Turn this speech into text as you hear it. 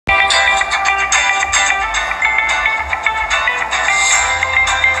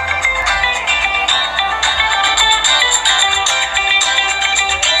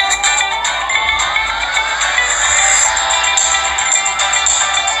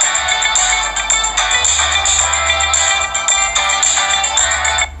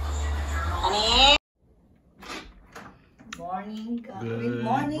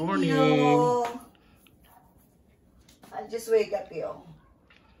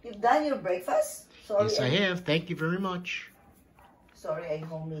done your breakfast? Sorry. Yes, I have. Thank you very much. Sorry, I'm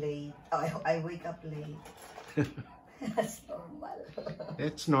home late. I wake up late. That's normal.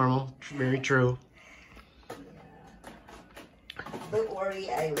 That's normal. Very true. Don't worry,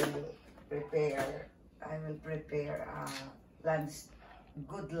 I will prepare lunch,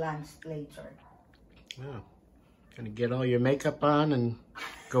 good lunch later. Oh, gonna get all your makeup on and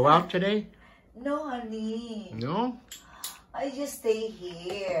go out today? No, honey. No? I just stay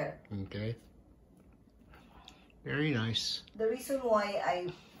here. Okay. Very nice. The reason why I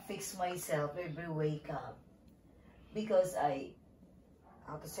fix myself every wake up, because I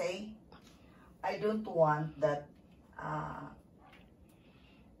don't want that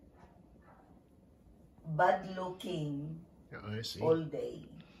bad looking I see. all day.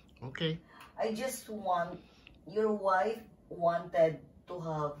 Okay. I just want, your wife wanted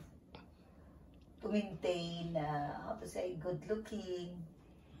to maintain, good looking.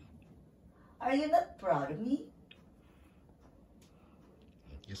 Are you not proud of me?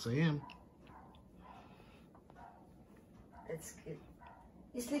 Yes, I am. That's good.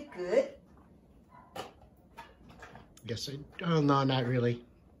 You sleep good? Yes, oh, no, not really.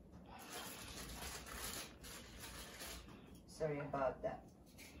 Sorry about that.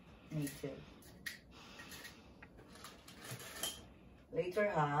 Me too. Later,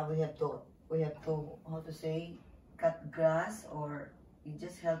 we have to, cut grass, or you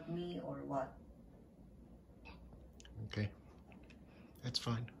just help me, or what? Okay. That's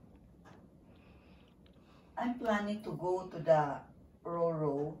fine. I'm planning to go to the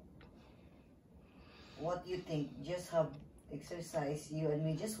Roro. What do you think? Just have exercise, you and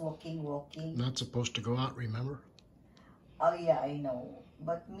me, just walking. Not supposed to go out, remember? Oh yeah, I know.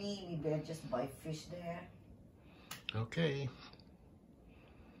 But maybe I'll just buy fish there. Okay.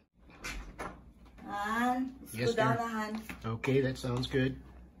 Han, let's Yes, go down, dear. Han. Okay, that sounds good.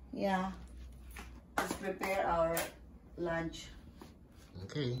 Yeah. Let's prepare our lunch.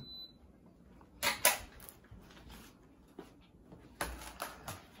 Okay.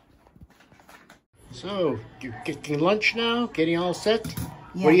 So, you're cooking lunch now? Getting all set?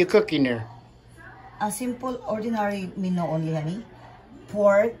 Yeah. What are you cooking there? A simple, ordinary menu only, honey.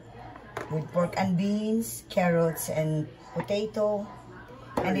 Pork, with pork and beans, carrots and potato.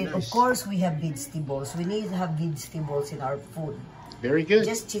 And then, of course, we have vegetables. We need to have vegetables in our food. Very good.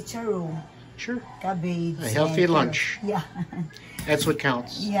 Just chicharu, Sure. cabbage. A healthy and lunch. Yeah. That's what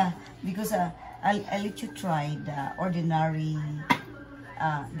counts. Yeah, because I'll let you try the ordinary,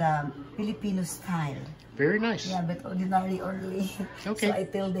 the Filipino style. Very nice. Yeah, but ordinary only. Okay. So I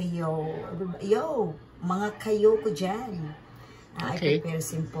tell the yo, mga kayo ko dyan. Okay. I prepare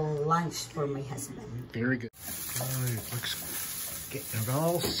simple lunch for my husband. Very good. All right, looks getting it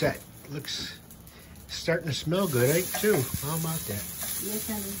all set. Looks starting to smell good, right? Too. How about that? Yes,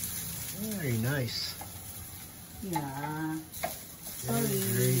 honey. Very nice. Yeah. Very, Sorry.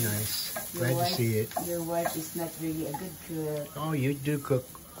 very nice. Glad to see it. Your wife is not really a good cook. Oh, you do cook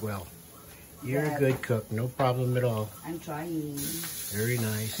well. You're Yeah. a good cook. No problem at all. I'm trying. Very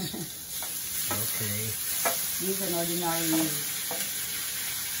nice. Okay. This is an ordinary,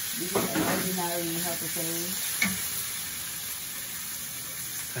 how to say,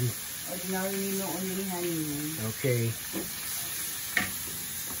 ordinary menu only, honey. Okay.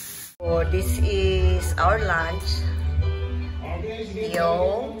 So this is our lunch.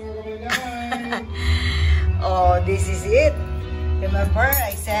 Yo. Oh, this is it. Remember,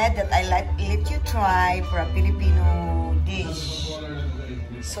 I said that I let you try for a Filipino dish.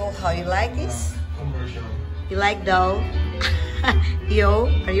 So, how you like this? You like dough? Yo,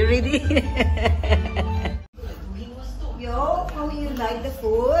 are you ready? Yo, how you like the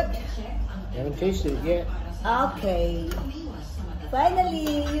food? Haven't tasted it yet. Okay.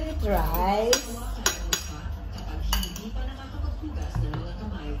 Finally, you eat rice.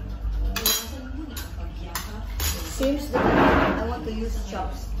 Seems that I want to use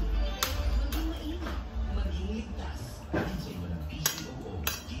chopsticks.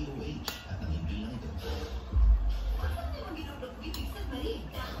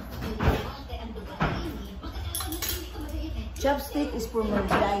 Chopstick is for my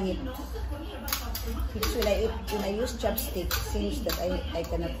diet. Because when I use chopstick, it seems that I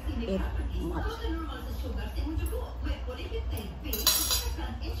cannot eat much.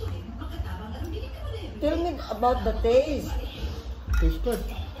 Tell me about the taste. Tastes good.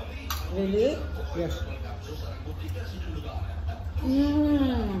 Really? Yes.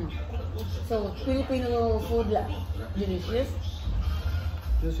 So, Filipino food lang. Delicious.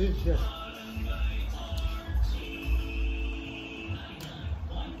 This is, yes.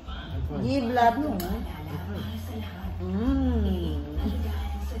 Give love mo.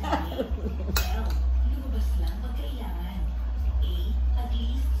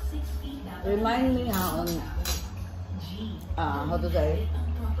 remind me on how to say,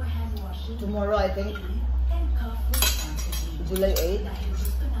 tomorrow I think, July 8th.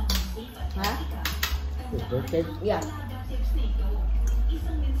 Huh? His birthday? Yeah.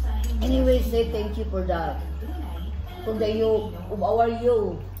 Anyway, say thank you for that. For the you of our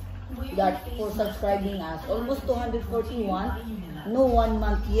you that for subscribing us. Almost 241. No 1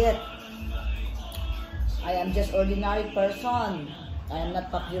 month yet. I am just ordinary person. I am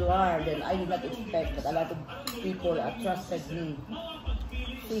not popular. Then I did not expect that a lot of people trusted me.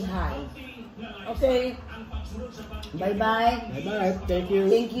 Say hi. Okay. Bye-bye. Bye-bye. Thank you.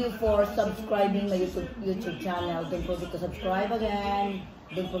 Thank you for subscribing my YouTube channel. Don't forget to subscribe again.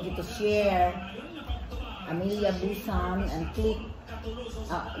 Don't forget to share Amelia Busan and click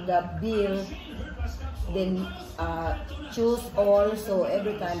the bell. Then choose all, so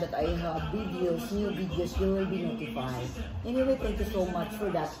every time that I have videos, new videos, you will be notified. Anyway, thank you so much for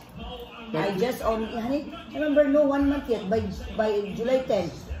that. I just honey, remember no 1 month yet. By July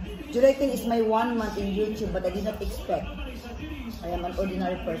 10th. July 10 is my 1 month in YouTube, but I did not expect. I am an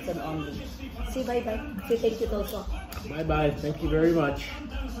ordinary person only. Say bye-bye. Say thank you also. Bye-bye. Thank you very much.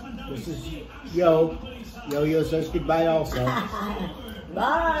 This is Yo. Yo says goodbye also.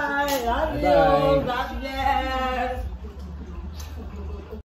 Bye. Love Bye. you. God bless.